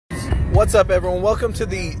What's up, everyone? Welcome to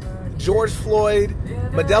the George Floyd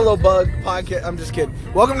Modelo Bug podcast. I'm just kidding.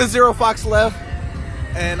 Welcome to Zero Fox Left,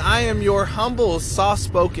 and I am your humble,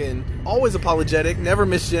 soft-spoken, always apologetic, never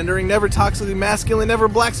misgendering, never toxically masculine, never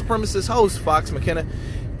black supremacist host, Fox McKenna.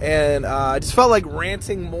 And I just felt like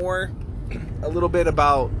ranting more a little bit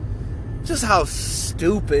about just how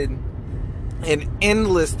stupid and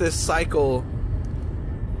endless this cycle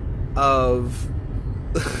of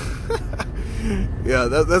yeah,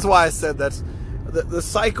 that's why I said that's the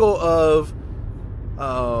cycle of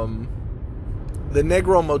the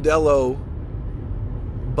Negro Modelo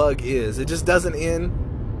bug is. It just doesn't end.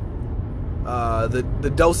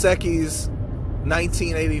 The Dos Equis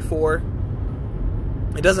 1984,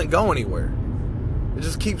 it doesn't go anywhere. It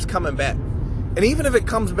just keeps coming back. And even if it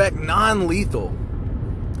comes back non-lethal,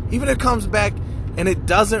 even if it comes back and it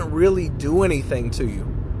doesn't really do anything to you,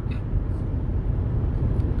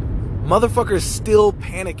 motherfuckers still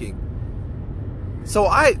panicking.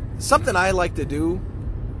 So something I like to do,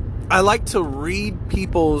 I like to read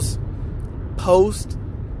people's posts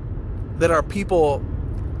that are people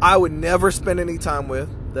I would never spend any time with,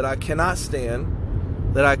 that I cannot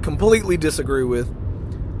stand, that I completely disagree with.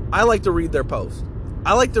 I like to read their posts.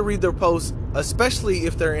 I like to read their posts, especially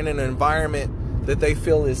if they're in an environment that they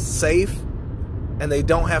feel is safe and they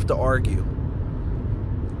don't have to argue.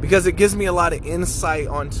 Because it gives me a lot of insight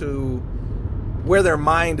onto where their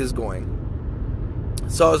mind is going.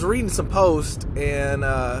 So I was reading some posts, and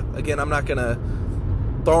again, I'm not going to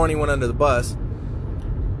throw anyone under the bus,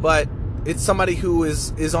 but it's somebody who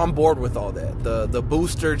is on board with all that. The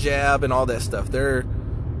booster jab and all that stuff.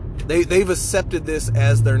 They've accepted this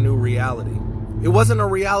as their new reality. It wasn't a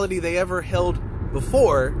reality they ever held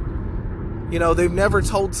before. You know, they've never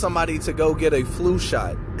told somebody to go get a flu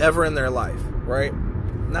shot ever in their life, right?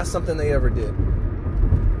 Not something they ever did.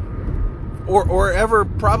 Or ever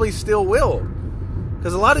probably still will.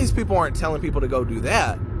 Because a lot of these people aren't telling people to go do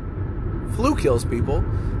that. Flu kills people.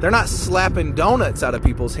 They're not slapping donuts out of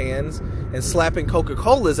people's hands and slapping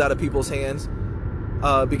Coca-Colas out of people's hands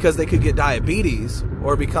because they could get diabetes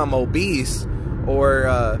or become obese.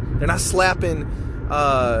 Or they're not slapping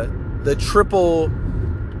the triple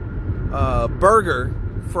burger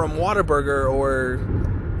from Whataburger or,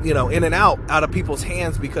 you know, In-N-Out out of people's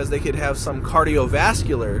hands because they could have some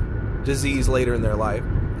cardiovascular disease later in their life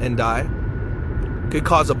and die. Could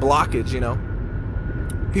cause a blockage, you know.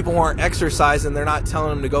 People who aren't exercising, they're not telling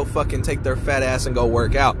them to go fucking take their fat ass and go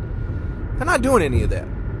work out. They're not doing any of that.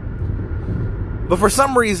 But for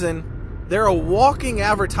some reason, they're a walking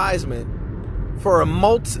advertisement for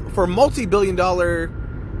multi-billion-dollar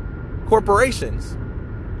corporations,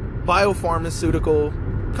 biopharmaceutical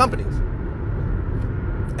companies.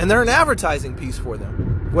 And they're an advertising piece for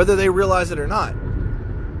them, whether they realize it or not.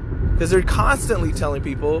 Because they're constantly telling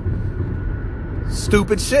people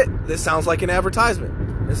stupid shit that sounds like an advertisement.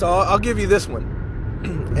 And so I'll give you this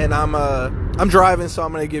one. And I'm driving, so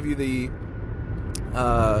I'm going to give you the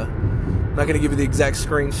I'm not going to give you the exact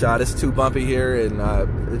screenshot. It's too bumpy here, and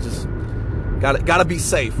it just gotta be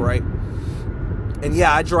safe, right? And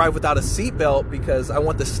yeah, I drive without a seatbelt because I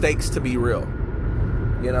want the stakes to be real.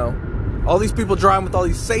 You know, all these people driving with all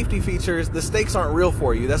these safety features, the stakes aren't real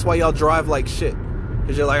for you. That's why y'all drive like shit.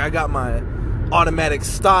 Because you're like, I got my automatic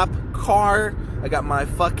stop car, I got my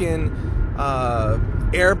fucking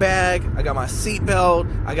airbag, I got my seatbelt,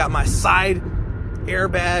 I got my side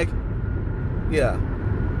airbag. Yeah.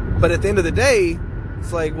 But at the end of the day,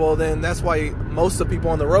 it's like, well, then that's why most of the people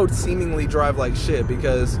on the road seemingly drive like shit,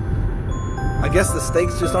 because I guess the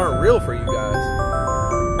stakes just aren't real for you guys.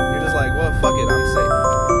 You're just like, well, fuck it, I'm safe.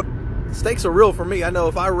 The stakes are real for me. I know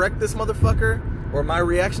if I wreck this motherfucker or my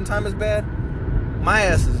reaction time is bad, my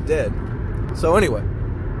ass is dead. So anyway,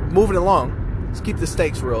 moving along. Let's keep the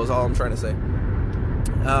stakes real is all I'm trying to say.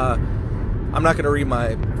 I'm not going to read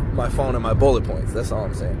my phone and my bullet points. That's all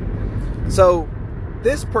I'm saying. So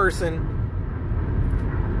this person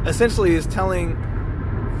essentially is telling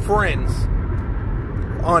friends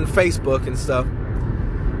on Facebook and stuff,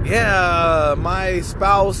 yeah, my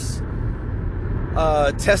spouse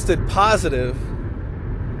tested positive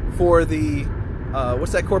for the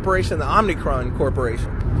what's that corporation? The Omicron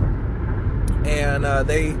corporation. And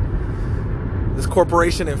this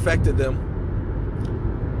corporation infected them.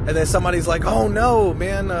 And then somebody's like, oh no,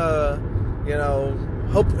 man, you know,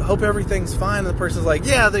 hope everything's fine. And the person's like,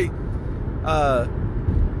 yeah,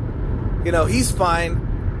 you know, he's fine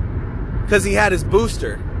because he had his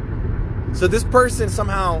booster. So this person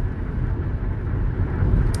somehow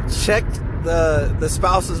checked the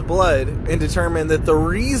spouse's blood and determined that the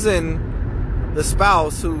reason the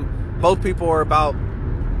spouse, who both people are about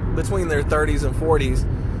between their 30s and 40s,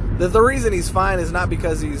 that the reason he's fine is not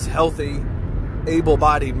because he's healthy,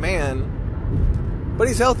 able-bodied man, but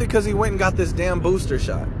he's healthy because he went and got this damn booster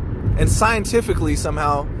shot. And scientifically,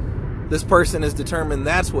 somehow, this person has determined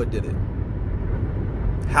that's what did it.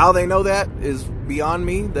 How they know that is beyond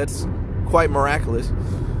me. That's quite miraculous.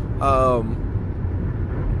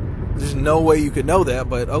 There's no way you could know that,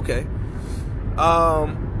 but okay.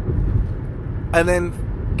 And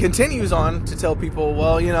then continues on to tell people,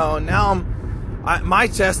 well, now my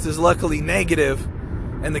test is luckily negative,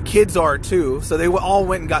 and the kids are too, so they all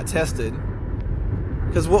went and got tested.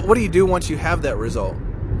 Because what do you do once you have that result?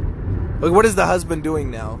 Like, what is the husband doing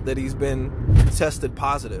now that he's been tested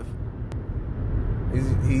positive?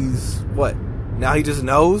 He's what? Now he just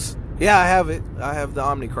knows? Yeah, I have it. I have the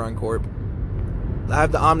Omicron Corp. I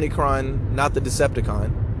have the Omicron, not the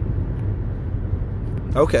Decepticon.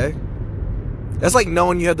 Okay. That's like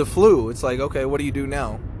knowing you had the flu. It's like, okay, what do you do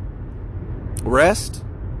now? Rest?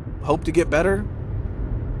 Hope to get better?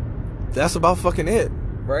 That's about fucking it,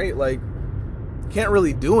 right? Like, can't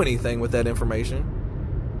really do anything with that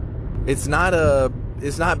information. It's not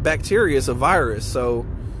bacteria, it's a virus, so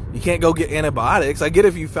you can't go get antibiotics. I get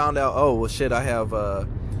if you found out, oh, well, shit, I have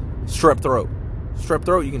strep throat. Strep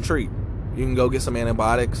throat you can treat. You can go get some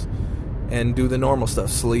antibiotics and do the normal stuff,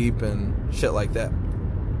 sleep and shit like that.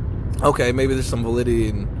 Okay, maybe there's some validity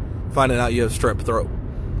in finding out you have strep throat.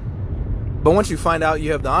 But once you find out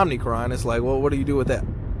you have the Omicron, it's like, well, what do you do with that?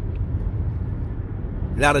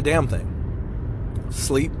 Not a damn thing.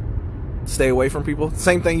 Sleep. Stay away from people.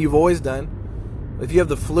 Same thing you've always done. If you have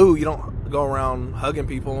the flu, you don't go around hugging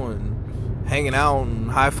people and hanging out and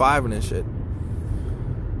high-fiving and shit.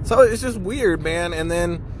 So it's just weird, man. And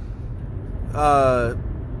then, but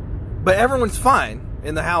everyone's fine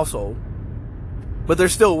in the household. But they're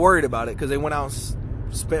still worried about it because they went out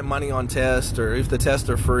and spent money on tests, or if the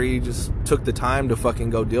tests are free, just took the time to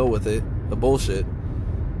fucking go deal with it. The bullshit.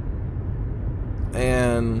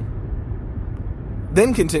 And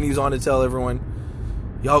then continues on to tell everyone,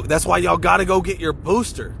 yo, that's why y'all gotta go get your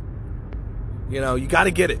booster. You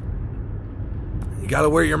gotta get it. You gotta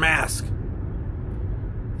wear your mask.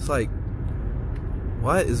 It's like,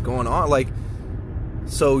 what is going on? Like,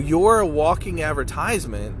 so you're a walking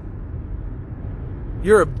advertisement.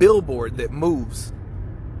 You're a billboard that moves,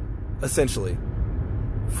 essentially,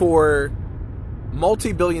 for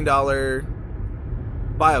multi-billion-dollar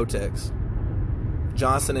biotechs.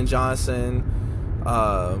 Johnson & Johnson,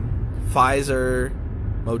 Pfizer,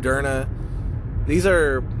 Moderna. These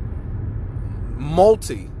are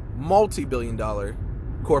multi-billion-dollar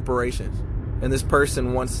corporations. And this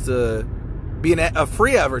person wants to be a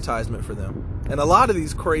free advertisement for them. And a lot of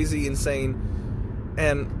these crazy, insane,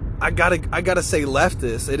 and I gotta say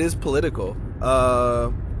leftists, it is political.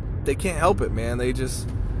 They can't help it, man.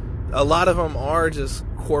 A lot of them are just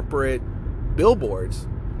corporate billboards.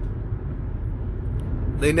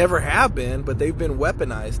 They never have been, but they've been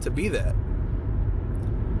weaponized to be that.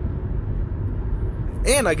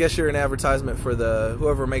 And I guess you're an advertisement for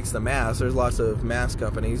whoever makes the masks. There's lots of mask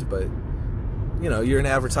companies, but you're an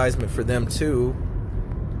advertisement for them too.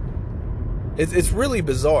 It's really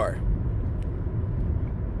bizarre.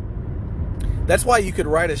 That's why you could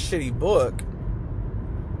write a shitty book,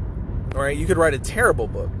 right? You could write a terrible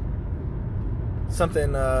book.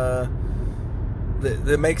 Something that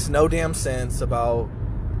makes no damn sense about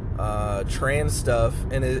trans stuff.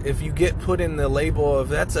 And if you get put in the label of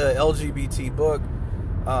that's a LGBT book,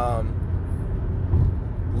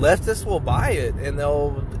 leftists will buy it and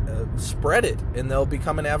they'll spread it and they'll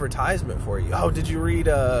become an advertisement for you. Oh, did you read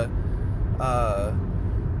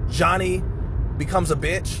Johnny Becomes a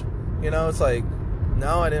Bitch? It's like,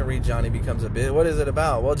 no, I didn't read Johnny Becomes a Bitch. What is it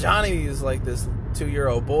about? Well, Johnny is like this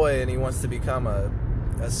 2-year-old boy and he wants to become a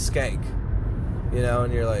skank.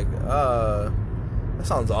 And you're like, that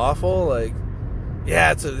sounds awful. Like,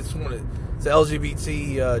 yeah, it's an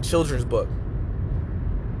LGBT children's book.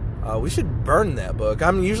 We should burn that book.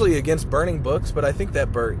 I'm usually against burning books, but I think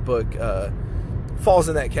that book falls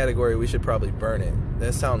in that category. We should probably burn it.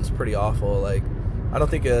 That sounds pretty awful. Like, I don't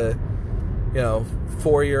think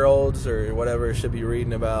 4-year-olds or whatever should be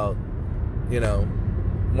reading about,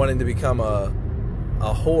 wanting to become a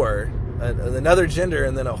whore, another gender,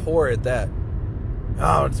 and then a whore at that.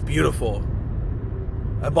 Oh, it's beautiful.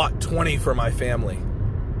 I bought 20 for my family.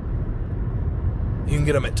 You can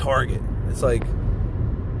get them at Target. It's like,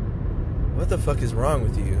 what the fuck is wrong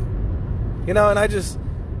with you? And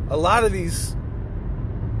a lot of this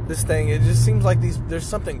thing, it just seems like there's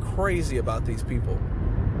something crazy about these people.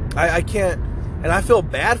 I can't, and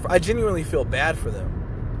I genuinely feel bad for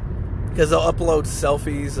them. Because they'll upload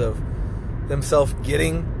selfies of themselves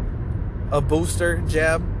getting a booster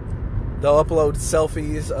jab. They'll upload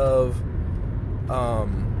selfies of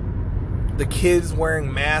the kids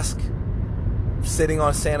wearing masks sitting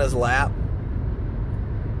on Santa's lap.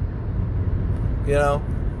 You know?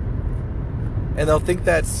 And they'll think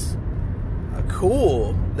that's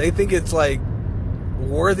cool. They think it's like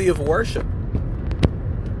worthy of worship.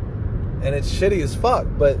 And it's shitty as fuck.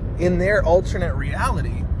 But in their alternate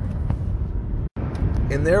reality,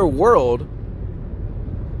 in their world,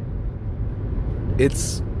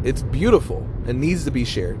 it's beautiful and needs to be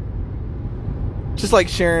shared. Just like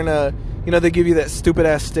sharing they give you that stupid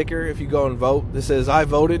ass sticker if you go and vote that says I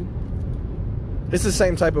voted. It's the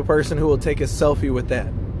same type of person who will take a selfie with that.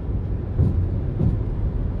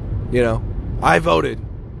 You know, I voted.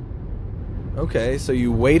 Okay, so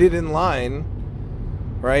you waited in line,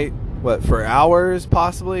 right? What, for hours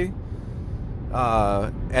possibly?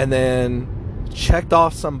 And then checked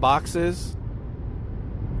off some boxes,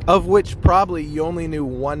 of which probably you only knew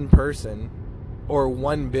one person or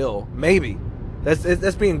one bill. Maybe.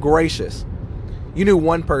 That's being gracious. You knew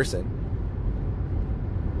one person.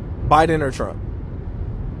 Biden or Trump.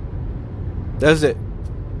 That's it.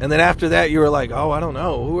 And then after that, you were like, oh, I don't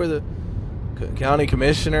know. Who are the county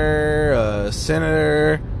commissioner,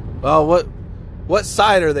 senator? Well, what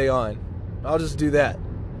side are they on? I'll just do that.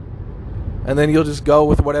 And then you'll just go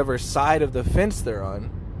with whatever side of the fence they're on.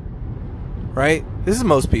 Right? This is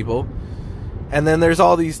most people. And then there's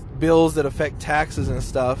all these bills that affect taxes and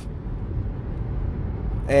stuff.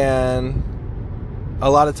 And a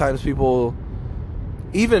lot of times people,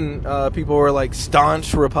 even people who are like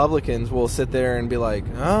staunch Republicans, will sit there and be like,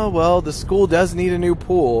 oh, well, the school does need a new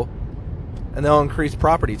pool. And they'll increase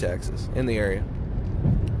property taxes in the area.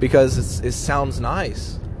 Because it sounds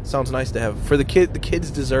nice. It sounds nice to have. For the kids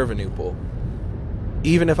deserve a new pool.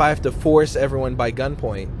 Even if I have to force everyone by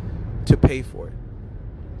gunpoint to pay for it.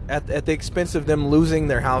 At the expense of them losing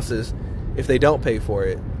their houses if they don't pay for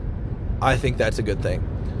it, I think that's a good thing.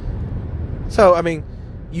 So, I mean,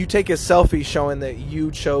 you take a selfie showing that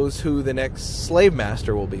you chose who the next slave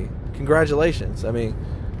master will be. Congratulations. I mean,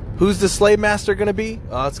 who's the slave master going to be?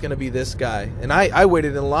 Oh, it's going to be this guy. And I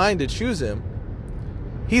waited in line to choose him.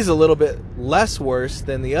 He's a little bit less worse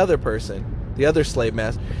than the other person, the other slave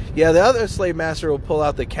master. Yeah, the other slave master will pull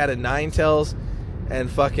out the cat of nine tails and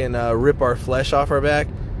fucking rip our flesh off our back.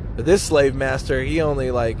 But this slave master, he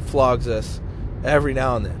only like flogs us every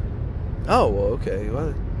now and then. Oh, well, okay.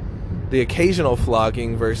 Well, the occasional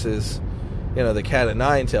flogging versus, the cat of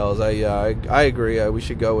nine tails. I agree. We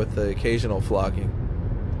should go with the occasional flogging.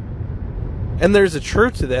 And there's a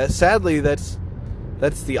truth to that. Sadly, that's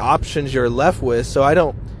the options you're left with. So I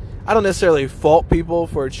don't necessarily fault people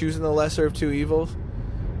for choosing the lesser of two evils.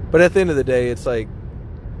 But at the end of the day, it's like,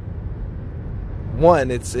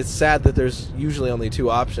 one, it's sad that there's usually only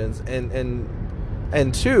two options,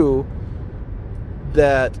 and two,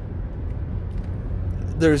 that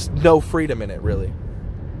there's no freedom in it, really.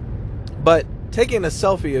 But taking a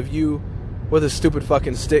selfie of you with a stupid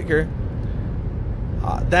fucking sticker,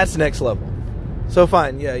 that's next level. So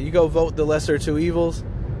fine, yeah, you go vote the lesser of two evils,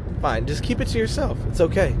 fine, just keep it to yourself. It's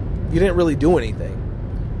okay. You didn't really do anything.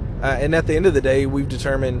 And at the end of the day, we've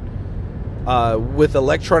determined with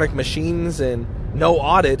electronic machines and no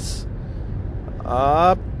audits,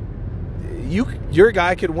 your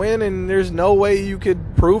guy could win, and there's no way you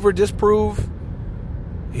could prove or disprove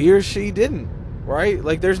he or she didn't, right?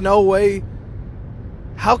 Like, there's no way.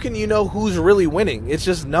 How can you know who's really winning? It's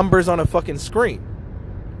just numbers on a fucking screen,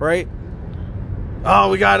 right? Oh,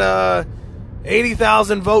 we got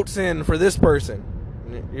 80,000 votes in for this person.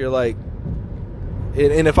 You're like,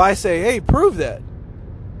 and if I say, hey, prove that,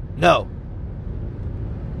 no.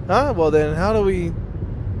 Huh? Well, then how do we...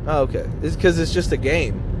 Oh, okay. It's because it's just a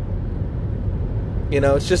game.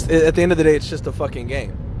 It's just... At the end of the day, it's just a fucking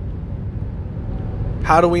game.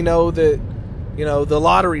 How do we know that, the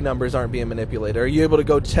lottery numbers aren't being manipulated? Are you able to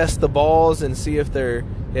go test the balls and see if they're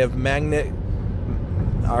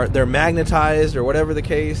magnetized or whatever the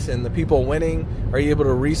case, and the people winning, are you able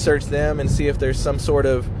to research them and see if there's some sort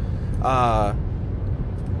of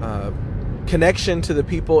connection to the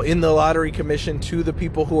people in the lottery commission to the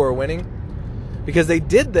people who are winning? Because they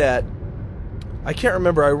did that. I can't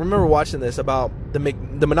remember. I remember watching this about the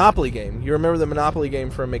Monopoly game. You remember the Monopoly game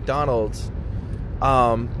from McDonald's?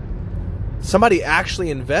 Somebody actually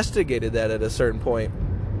investigated that at a certain point,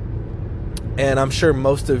 and I'm sure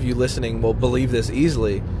most of you listening will believe this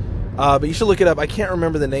easily. But you should look it up. I can't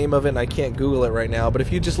remember the name of it, and I can't Google it right now. But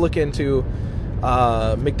if you just look into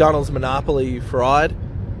McDonald's Monopoly fraud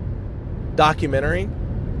documentary,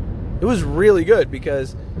 it was really good,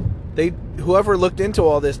 because whoever looked into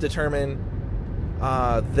all this determined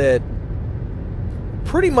that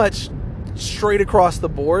pretty much straight across the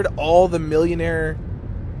board, all the millionaire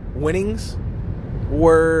winnings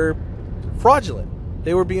were fraudulent.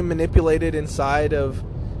 They were being manipulated inside of,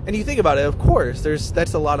 and you think about it, of course,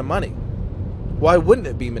 that's a lot of money. Why wouldn't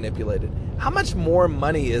it be manipulated? How much more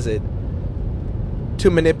money is it to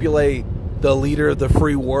manipulate the leader of the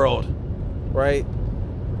free world, right?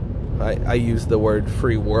 I use the word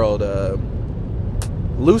free world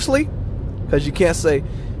loosely, because you can't say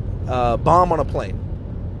bomb on a plane.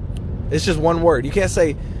 It's just one word. You can't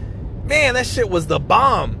say, man, that shit was the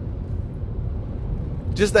bomb.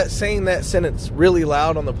 Just that saying that sentence really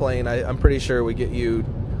loud on the plane, I'm pretty sure would get you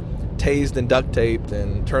tased and duct taped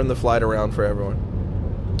and turn the flight around for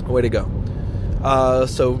everyone. Way to go.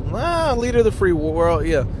 Leader of the free world,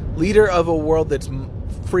 yeah. Leader of a world that's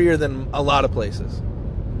freer than a lot of places.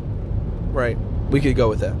 Right. We could go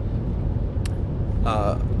with that.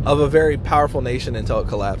 Of a very powerful nation until it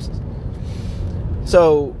collapses.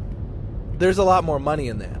 So, there's a lot more money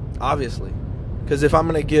in that, obviously. Because if I'm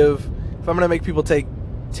going to make people take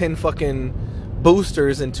 10 fucking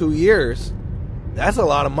boosters in 2 years, that's a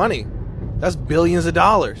lot of money. That's billions of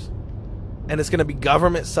dollars. And it's going to be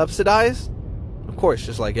government subsidized? Of course,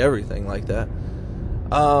 just like everything like that.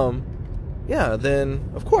 Yeah,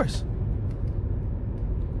 then, of course.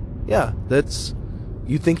 Yeah,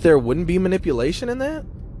 you think there wouldn't be manipulation in that?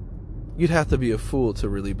 You'd have to be a fool to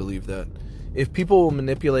really believe that. If people will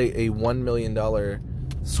manipulate a $1 million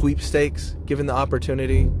sweepstakes, given the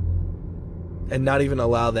opportunity, and not even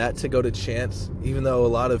allow that to go to chance, even though a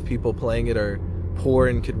lot of people playing it are poor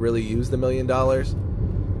and could really use the $1 million,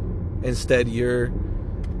 instead you're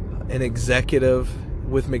an executive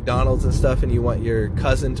with McDonald's and stuff and you want your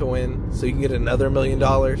cousin to win so you can get another $1 million,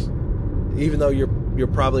 even though you're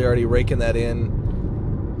probably already raking that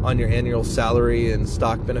in on your annual salary and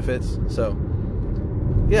stock benefits. So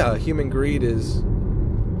yeah, human greed it's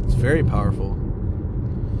very powerful.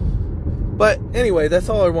 But anyway, that's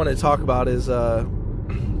all I want to talk about is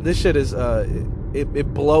this shit is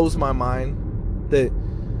it blows my mind that,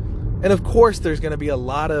 and of course there's going to be a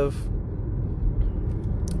lot of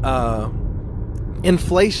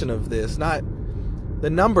inflation of this. Not the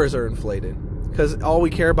numbers are inflated because all we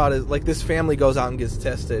care about is like this family goes out and gets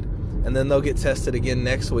tested, and then they'll get tested again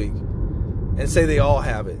next week and say they all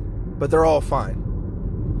have it, but they're all fine.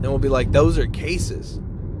 And we'll be like, those are cases.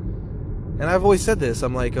 And I've always said this.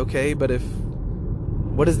 I'm like, okay, but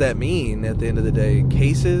what does that mean at the end of the day?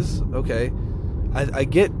 Cases? Okay. I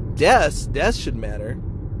get deaths. Deaths should matter.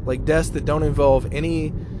 Like deaths that don't involve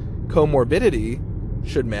any comorbidity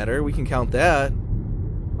should matter. We can count that.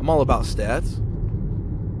 I'm all about stats.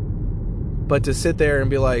 But to sit there and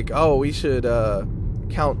be like, oh, we should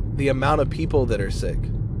count the amount of people that are sick.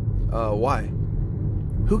 Why?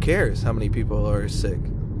 Who cares how many people are sick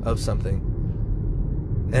of something?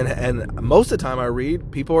 And most of the time I read,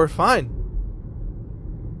 people are fine.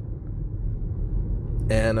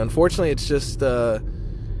 And unfortunately, it's just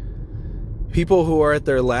people who are at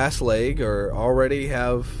their last leg or already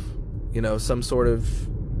have, some sort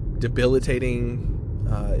of debilitating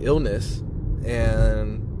illness,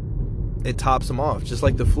 and it tops them off, just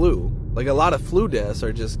like the flu. Like a lot of flu deaths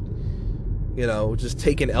are just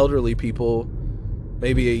taking elderly people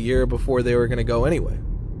maybe a year before they were going to go anyway.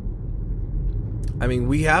 I mean,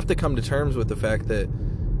 we have to come to terms with the fact that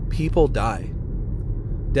people die.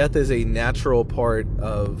 Death is a natural part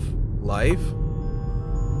of life,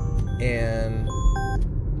 and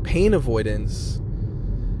pain avoidance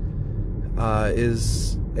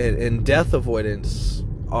and death avoidance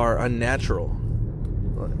are unnatural.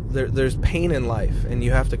 There's pain in life, and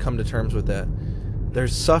you have to come to terms with that.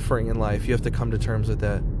 There's suffering in life, you have to come to terms with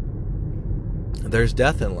that. There's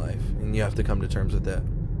death in life, and you have to come to terms with that.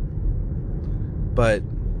 But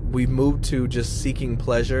we've moved to just seeking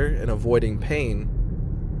pleasure and avoiding pain.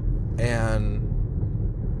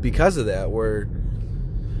 And because of that, we're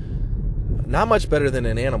not much better than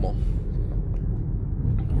an animal.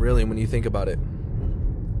 Really, when you think about it.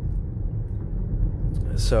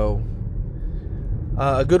 So,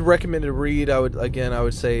 a good recommended read, I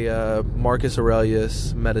would say Marcus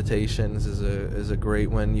Aurelius Meditations is a great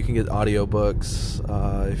one. You can get audiobooks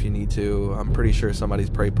if you need to. I'm pretty sure somebody's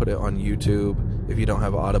probably put it on YouTube if you don't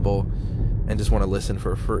have Audible and just want to listen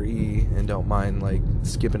for free and don't mind like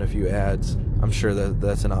skipping a few ads. I'm sure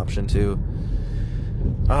that's an option too.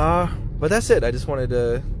 But that's it. I just wanted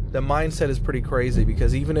to. The mindset is pretty crazy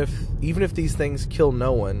because even if these things kill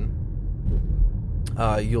no one,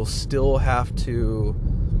 you'll still have to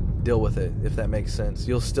deal with it, if that makes sense.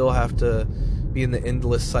 You'll still have to be in the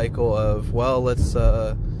endless cycle of, well, let's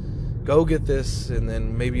go get this, and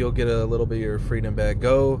then maybe you'll get a little bit of your freedom back.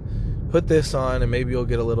 Go put this on and maybe you'll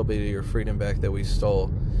get a little bit of your freedom back that we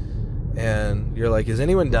stole. And you're like, is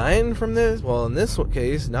anyone dying from this? Well, in this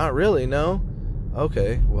case, not really, no.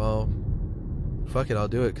 Okay, well, fuck it, I'll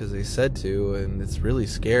do it because they said to, and it's really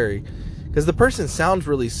scary. Because the person sounds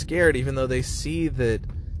really scared even though they see that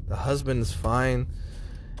the husband's fine.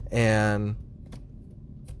 And,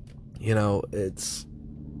 you know, it's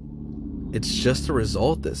just a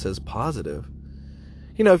result that says positive.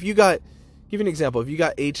 You know, if you got, give you an example, if you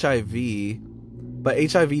got HIV,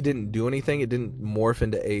 but HIV didn't do anything, it didn't morph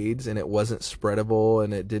into AIDS, and it wasn't spreadable,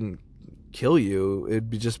 and it didn't kill you,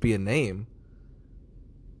 it'd just be a name.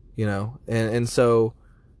 You know, and so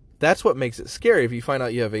that's what makes it scary. If you find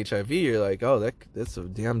out you have HIV, you're like, oh, that's a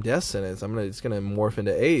damn death sentence. It's gonna morph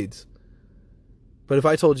into AIDS. But if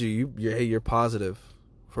I told you, hey, you're positive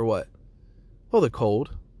for what? Well, the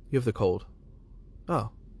cold. You have the cold.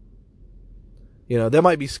 Oh. You know, that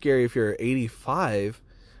might be scary if you're 85,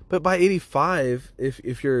 but by 85,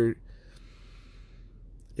 if you're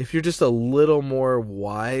just a little more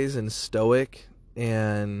wise and stoic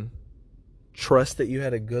and trust that you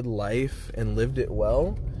had a good life and lived it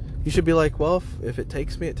well, you should be like, well, if it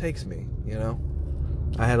takes me, it takes me, you know?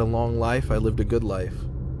 I had a long life, I lived a good life.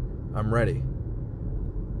 I'm ready.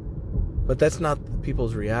 But that's not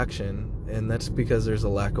people's reaction, and that's because there's a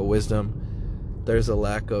lack of wisdom. There's a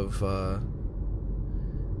lack of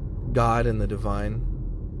God and the divine.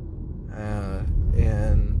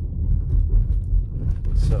 And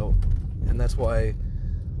that's why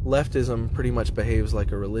leftism pretty much behaves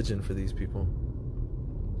like a religion for these people.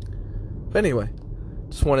 But anyway,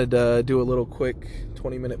 just wanted to do a little quick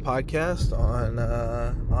 20-minute podcast on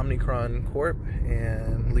Omicron Corp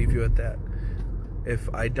and leave you at that.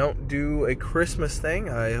 If I don't do a Christmas thing,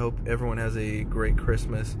 I hope everyone has a great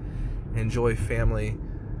Christmas. Enjoy family.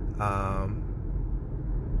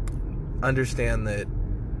 Understand that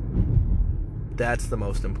that's the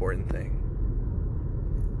most important thing.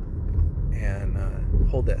 And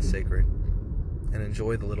hold that sacred. And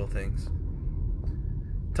enjoy the little things.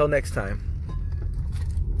 Till next time,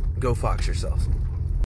 go fox yourselves.